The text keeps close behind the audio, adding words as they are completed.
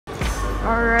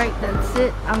Alright, that's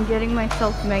it. I'm getting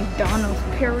myself McDonald's,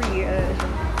 period.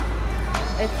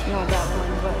 It's not that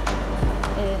one, but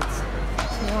it's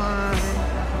one.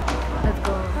 Let's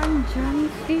go.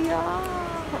 Panjancia.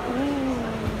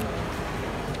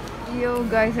 Yo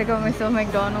guys, I got myself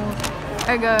McDonald's.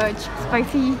 I got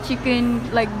spicy chicken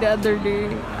like the other day.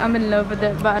 I'm in love with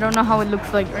it, but I don't know how it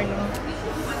looks like right now.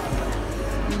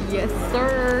 Yes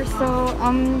sir. So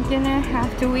I'm gonna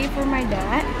have to wait for my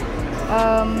dad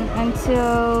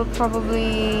until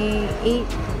probably 8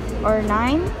 or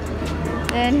 9.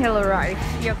 Then he'll arrive.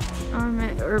 Yep. I'm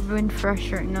at Urban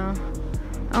Fresh right now.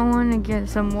 I want to get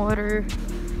some water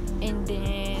and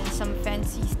then some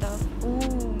fancy stuff. Ooh,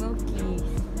 Milkies.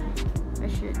 I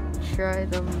should try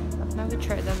them. I've never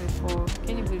tried them before.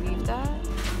 Can you believe that?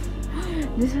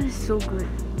 This one is so good.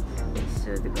 I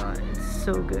swear to God, it's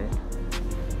so good.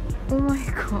 Oh my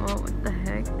god, what the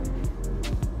heck?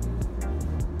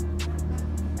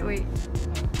 Wait.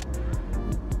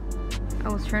 I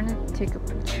was trying to take a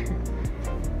picture.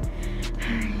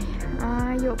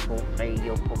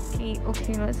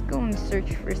 Okay, let's go and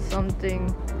search for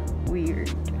something weird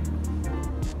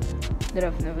that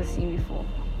I've never seen before.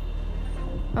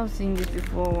 I've seen this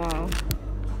before a while,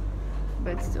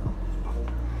 but still.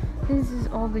 This is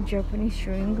all the Japanese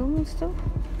chewing gum and stuff.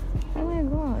 Oh my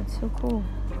god, it's so cool.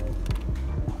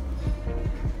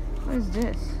 What is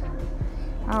this?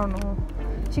 I don't know.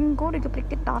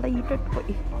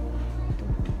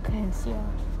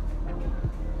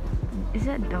 Is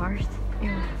that Darth?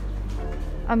 Ew.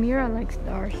 Amira likes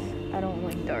Darth. I don't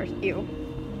like Darth. Ew.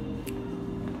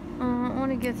 I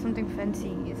want to get something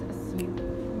fancy. It's you.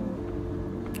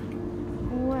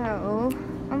 Well,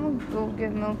 I'm gonna go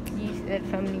get Milkies at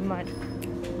Family Mart.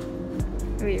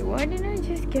 Wait, why didn't I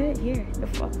just get it here? The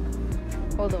fuck?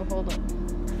 Hold on.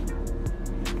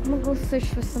 I'm gonna go search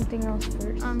for something else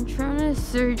first. I'm trying to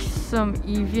search some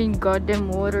Evian goddamn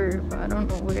water, but I don't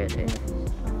know where it is.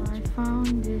 I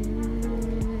found it.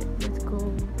 Let's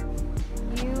go.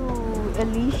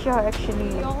 Alicia,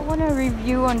 actually. Y'all want a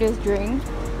review on this drink?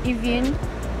 Evian.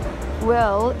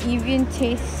 Well, Evian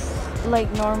tastes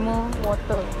like normal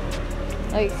water.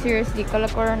 Like seriously, kalau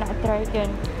korang nak try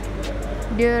kan,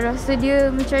 dia rasa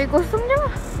dia macam air kosong je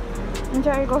lah.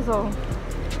 Macam air kosong,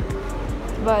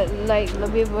 but like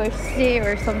lebih bersih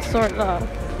or some sort lah.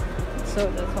 So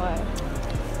that's why.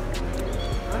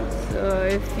 So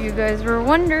if you guys were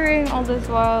wondering all this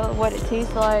while what it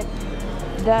tastes like,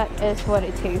 that is what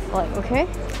it tastes like, okay?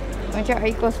 Macam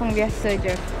air kosong biasa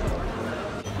je.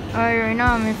 Alright, right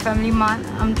now I'm in Family Mart.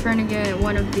 I'm trying to get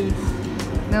one of these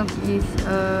Milkies.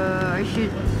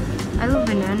 I love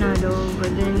banana though,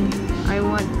 but then I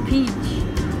want peach.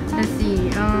 Let's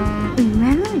see.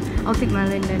 Melon. I'll take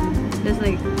melon then. There's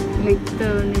like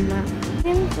little nila.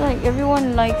 Seems like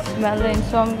everyone likes melon,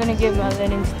 so I'm gonna get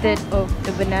melon instead of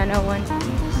the banana one.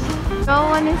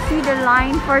 Y'all wanna see the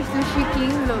line for Sushi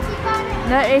King? Look,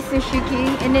 that is Sushi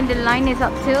King, and then the line is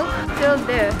up till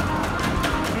there.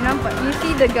 You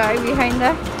see the guy behind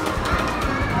that?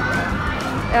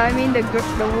 I mean the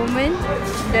woman.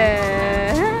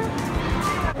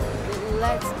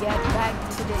 Let's get back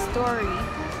to the story.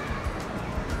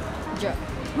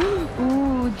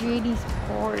 Ooh, JD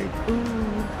Sport.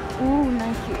 Ooh,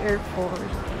 Nike Air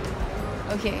Force.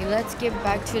 Okay, let's get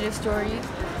back to the story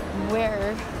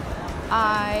where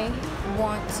I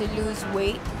want to lose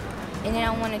weight, and then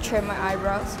I want to trim my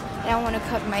eyebrows, and I want to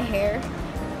cut my hair,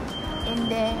 and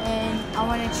then I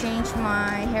want to change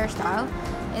my hairstyle,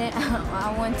 and then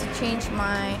I want to change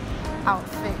my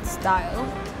outfit style.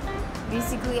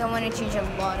 Basically, I want to change a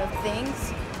lot of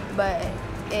things, but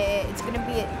it's gonna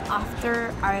be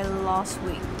after I lost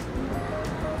weight,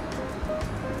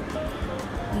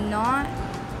 not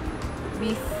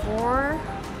before.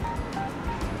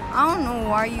 I don't know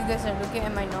why you guys are looking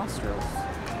at my nostrils.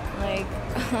 Like,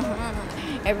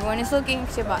 everyone is looking.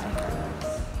 Say bye.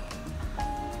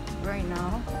 Right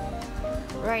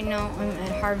now I'm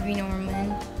at Harvey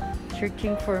Norman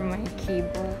searching for my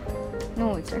cable.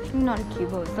 No, it's actually not a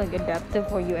cable. It's like adapter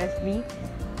for USB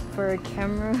for a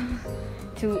camera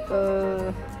to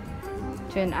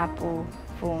an Apple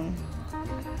phone.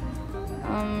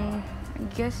 I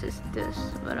guess it's this,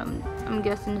 but I'm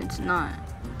guessing it's not.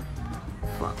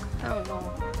 Fuck, I don't know.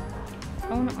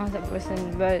 I want to ask that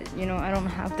person, but you know, I don't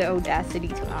have the audacity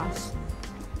to ask.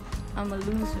 I'm a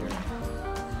loser.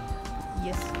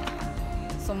 Yes,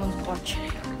 someone's watching.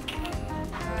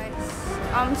 Guys,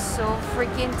 I'm so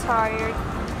freaking tired.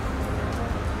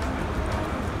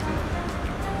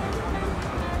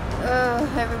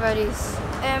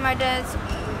 And my dad's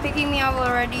picking me up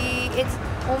already. It's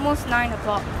almost 9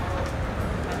 o'clock.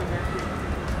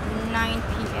 9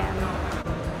 p.m.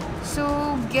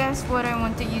 guess what I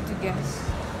wanted you to guess.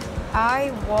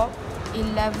 I walked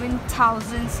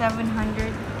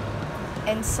 11,700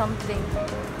 and something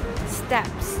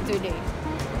steps today.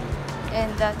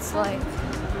 And that's like,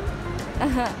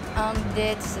 I'm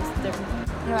dead, sister.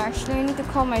 No, actually I need to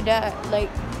call my dad, like,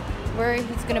 where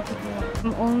he's gonna pick me up.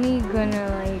 I'm only gonna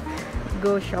like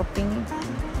go shopping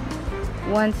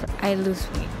once I lose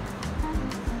weight.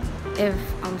 If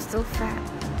I'm still fat,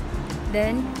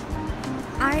 then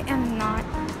I am not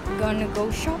gonna go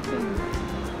shopping.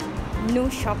 No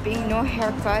shopping, no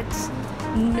haircuts,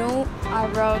 no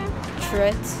eyebrow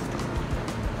threads,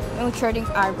 no threading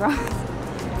eyebrows.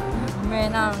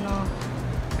 Man, I don't know.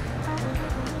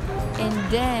 And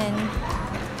then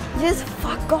just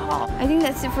fuck off. I think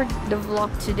that's it for the vlog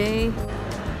today.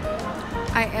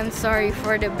 I am sorry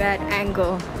for the bad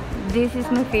angle. This is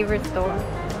my favorite store.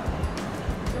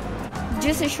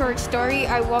 Just a short story.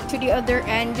 I walked to the other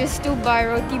end just to buy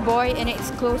Roti Boy and it's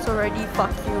closed already.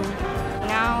 Fuck you.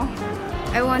 Now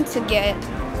I want to get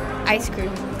ice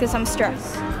cream because I'm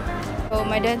stressed. So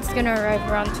my dad's gonna arrive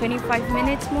around 25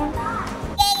 minutes more.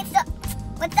 Hey,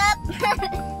 what's up?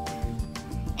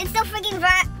 It's so freaking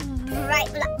bright.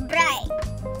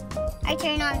 I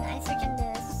turn on, I switch on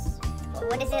this.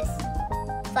 What is this?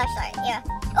 Flashlight, yeah.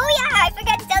 Oh yeah, I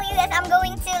forgot to tell you that I'm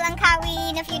going to Langkawi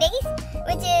in a few days,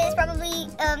 which is probably,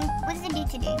 what is the date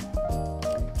today?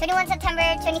 21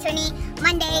 September 2020,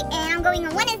 Monday, and I'm going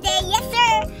on Wednesday, yes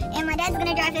sir! And my dad's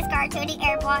gonna drive his car to the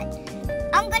airport.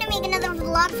 I'm gonna make another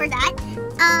vlog for that.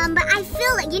 But I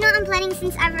feel like, you know, I'm planning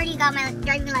since I've already got my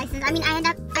driving license. I mean, I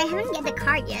haven't get the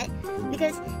card yet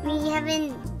because we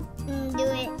haven't we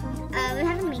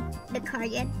haven't made the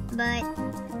card yet. But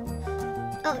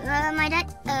my dad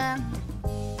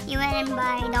he went and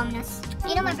buy Domino's.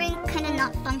 You know, my brain kind of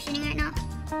not functioning right now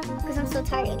because I'm so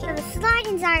tired. Okay, the slide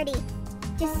anxiety,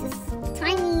 just this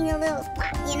tiny little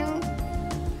spot, you know.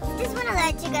 Just want to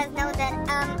let you guys know that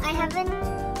I haven't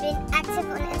been active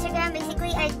on Instagram.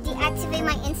 Basically, I deactivate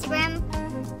my Instagram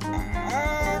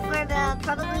for about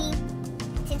probably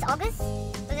since August.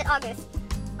 Was it August?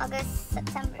 August,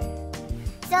 September.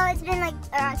 So it's been like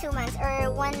around 2 months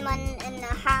or 1 month and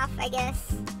a half, I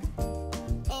guess.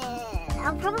 And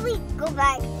I'll probably go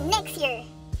back next year,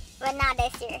 but not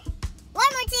this year.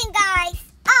 One more thing, guys.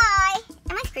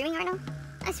 Am I screaming right now?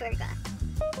 I swear to God.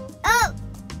 Oh,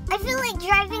 I feel like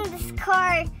driving this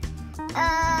car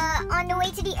on the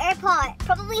way to the airport,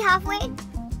 probably halfway.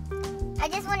 I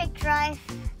just want to drive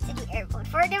to the airport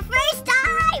for the first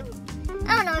time.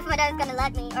 I don't know if my dad's gonna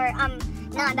let me or I'm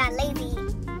not that lazy,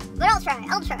 but I'll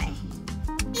try.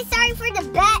 Sorry for the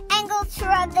bad angle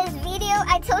throughout this video.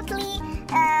 I totally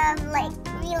like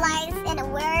realized and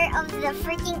aware of the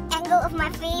freaking angle of my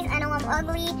face. I know I'm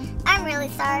ugly. I'm really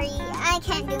sorry. I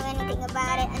can't do anything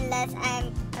about it unless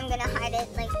I'm gonna hide it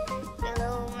like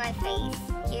below my face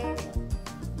here,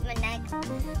 my neck.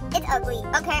 It's ugly.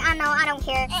 Okay, I know. I don't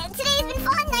care. And today's been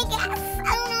fun, I guess.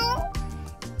 I don't know.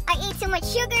 I ate too much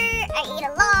sugar. I ate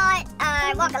a lot.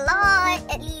 I walk a lot.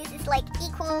 At least it's like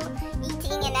equal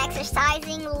eating and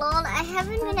exercising. Lol. I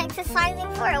haven't been exercising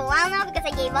for a while now because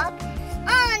I gave up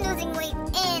on losing weight,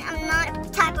 and I'm not the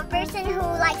type of person who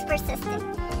likes persistent.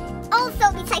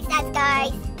 Also, besides that,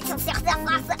 guys,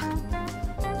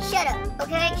 shut up,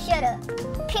 okay? Shut up.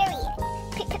 Period.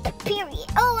 Period.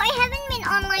 Oh, I haven't been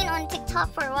online on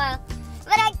TikTok for a while,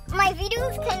 but my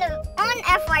videos kind of on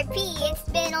FYP. It's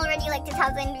been already like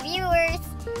 2,000 viewers.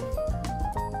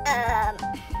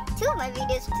 2 of my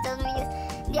videos, 2,000 views.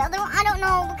 The other one, I don't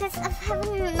know because I've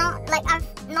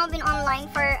not been online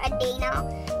for a day now.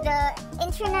 The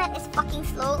internet is fucking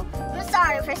slow. I'm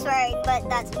sorry for swearing, but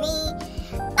that's me.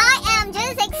 I am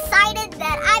just excited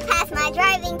that I passed my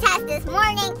driving test this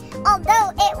morning.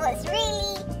 Although it was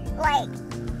really like,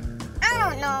 I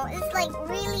don't know. It's like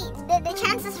really the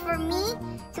chances for me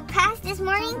to pass this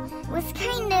morning was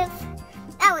kind of,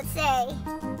 I would say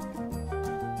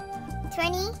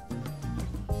 20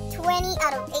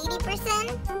 out of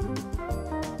 80%.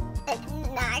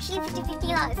 Nah, actually 50-50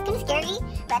 long. It's kind of scary,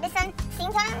 but at the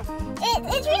same time,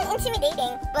 it's really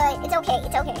intimidating, but it's okay.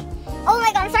 Oh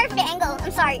my god, I'm sorry for the angle.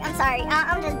 I'm sorry.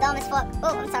 I'm just dumb as fuck.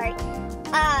 Oh, I'm sorry.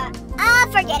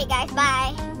 Forget it, guys.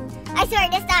 Bye. I swear,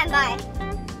 this time, bye.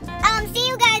 See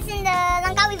you guys in the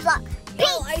Langkawi vlog. Peace.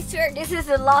 Well, I swear this is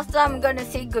the last time I'm gonna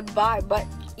say goodbye, but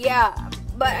yeah,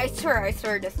 but I swear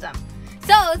this time.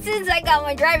 So, since I got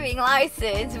my driving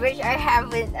license, which I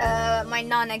have with my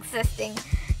non-existing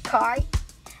car,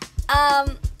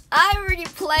 I already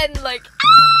planned like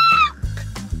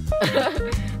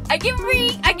I can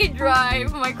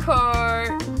drive my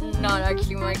car. Not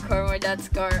actually my car, my dad's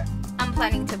car. I'm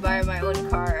planning to buy my own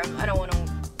car. I don't want to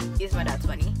use my dad's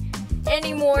money.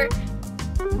 anymore.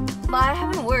 But I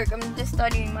haven't worked. I'm just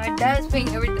studying. My dad's paying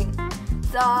everything.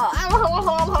 So I'm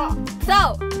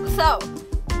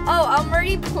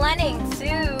already planning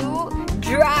to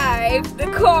drive the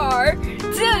car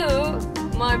to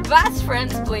my best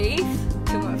friend's place,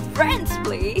 to my friend's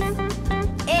place,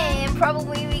 and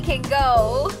probably we can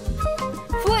go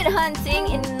food hunting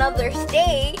in another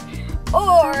state,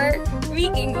 or we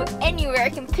can go anywhere. I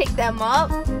can pick them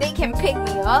up, they can pick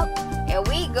me up, and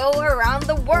we go around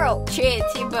the world.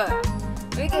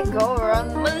 We can go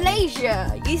around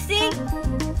Malaysia. You see?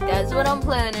 That's what I'm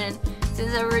planning.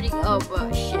 Since I already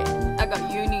shit, I got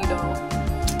uni though.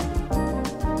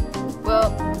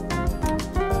 Well,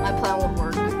 my plan won't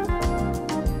work.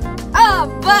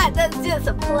 But that's just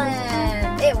a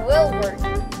plan. It will work.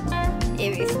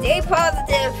 If you stay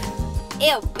positive,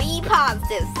 it'll be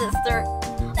positive, sister.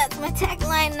 That's my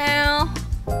tagline now.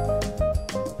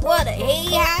 What a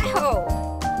hey-hi-ho.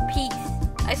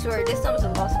 Peace. I swear, this time was the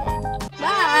last one.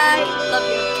 Bye.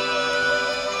 Love you.